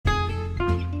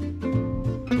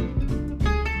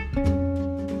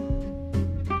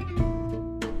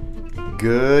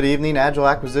Good evening, Agile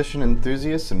Acquisition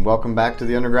enthusiasts, and welcome back to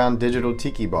the Underground Digital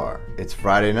Tiki Bar. It's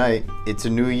Friday night, it's a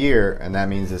new year, and that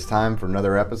means it's time for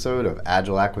another episode of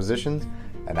Agile Acquisitions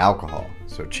and Alcohol.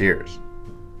 So cheers.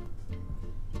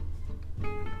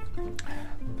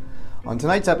 On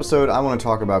tonight's episode, I want to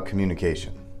talk about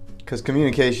communication, because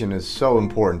communication is so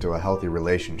important to a healthy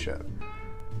relationship.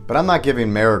 But I'm not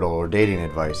giving marital or dating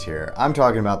advice here. I'm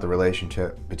talking about the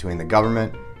relationship between the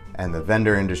government and the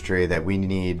vendor industry that we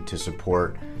need to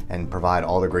support and provide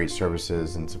all the great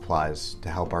services and supplies to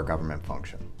help our government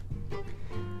function.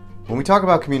 When we talk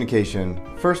about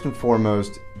communication, first and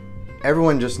foremost,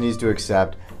 everyone just needs to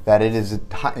accept that it is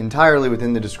entirely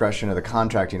within the discretion of the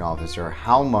contracting officer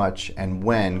how much and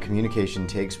when communication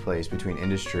takes place between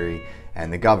industry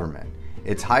and the government.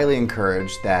 It's highly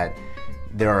encouraged that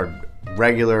there are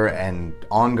regular and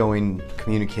ongoing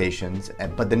communications,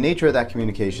 but the nature of that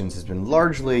communications has been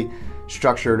largely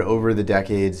structured over the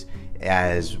decades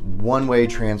as one-way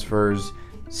transfers.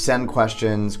 Send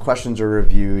questions, questions are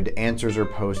reviewed, answers are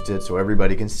posted so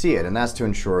everybody can see it, and that's to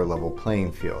ensure a level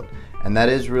playing field. And that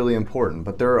is really important,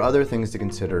 but there are other things to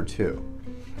consider too.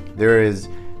 There is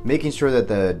making sure that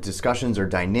the discussions are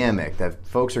dynamic, that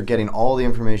folks are getting all the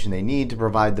information they need to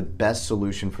provide the best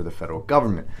solution for the federal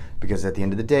government. Because at the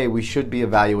end of the day, we should be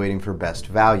evaluating for best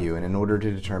value, and in order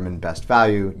to determine best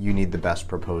value, you need the best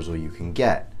proposal you can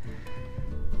get.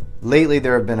 Lately,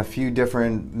 there have been a few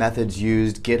different methods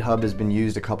used. GitHub has been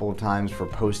used a couple of times for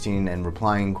posting and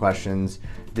replying questions.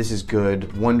 This is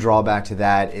good. One drawback to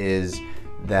that is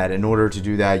that in order to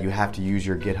do that, you have to use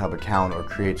your GitHub account or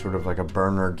create sort of like a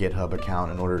burner GitHub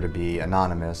account in order to be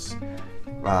anonymous.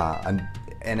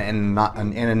 And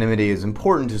anonymity is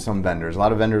important to some vendors. A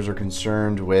lot of vendors are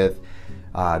concerned with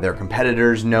their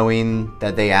competitors knowing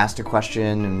that they asked a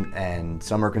question, and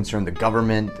some are concerned the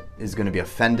government is going to be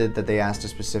offended that they asked a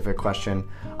specific question.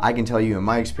 I can tell you in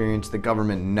my experience, the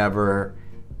government never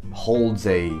holds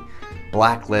a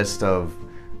blacklist of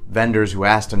vendors who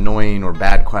asked annoying or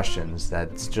bad questions.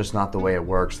 That's just not the way it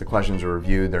works. The questions are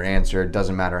reviewed, they're answered.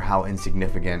 Doesn't matter how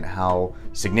insignificant, how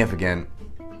significant,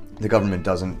 the government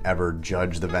doesn't ever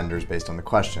judge the vendors based on the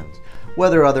questions.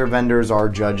 Whether other vendors are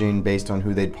judging based on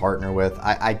who they'd partner with,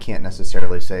 I can't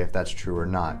necessarily say if that's true or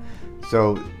not.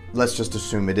 So let's just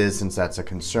assume it is, since that's a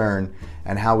concern,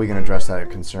 and how we can address that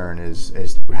concern is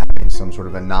through having some sort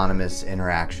of anonymous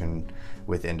interaction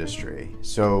with industry.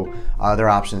 So other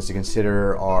options to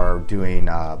consider are doing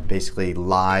basically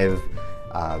live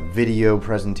video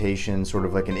presentations, sort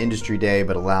of like an industry day,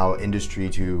 but allow industry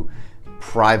to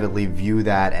privately view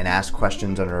that and ask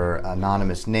questions under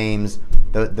anonymous names.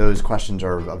 Those questions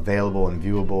are available and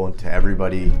viewable to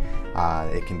everybody.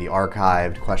 It can be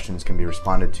archived, questions can be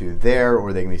responded to there,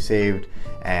 or they can be saved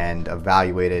and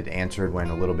evaluated, answered when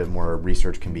a little bit more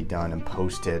research can be done, and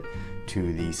posted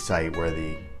to the site where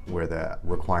the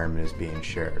requirement is being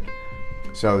shared.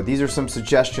 So these are some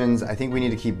suggestions. I think we need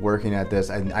to keep working at this.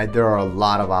 There are a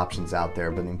lot of options out there,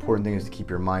 but the important thing is to keep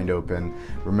your mind open.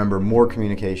 Remember, more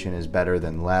communication is better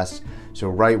than less. So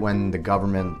right when the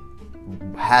government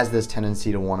has this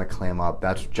tendency to want to clam up,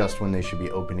 that's just when they should be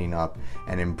opening up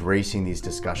and embracing these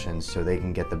discussions so they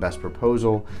can get the best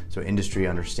proposal, so industry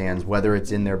understands whether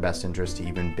it's in their best interest to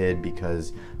even bid,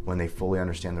 because when they fully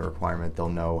understand the requirement, they'll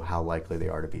know how likely they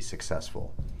are to be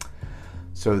successful.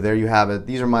 So there you have it.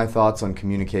 These are my thoughts on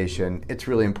communication. It's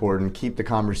really important. Keep the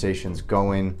conversations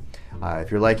going.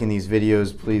 If you're liking these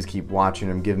videos, please keep watching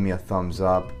them. Give me a thumbs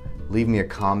up. Leave me a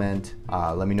comment.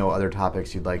 Let me know other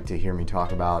topics you'd like to hear me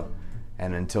talk about.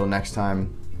 And until next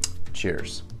time,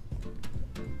 cheers.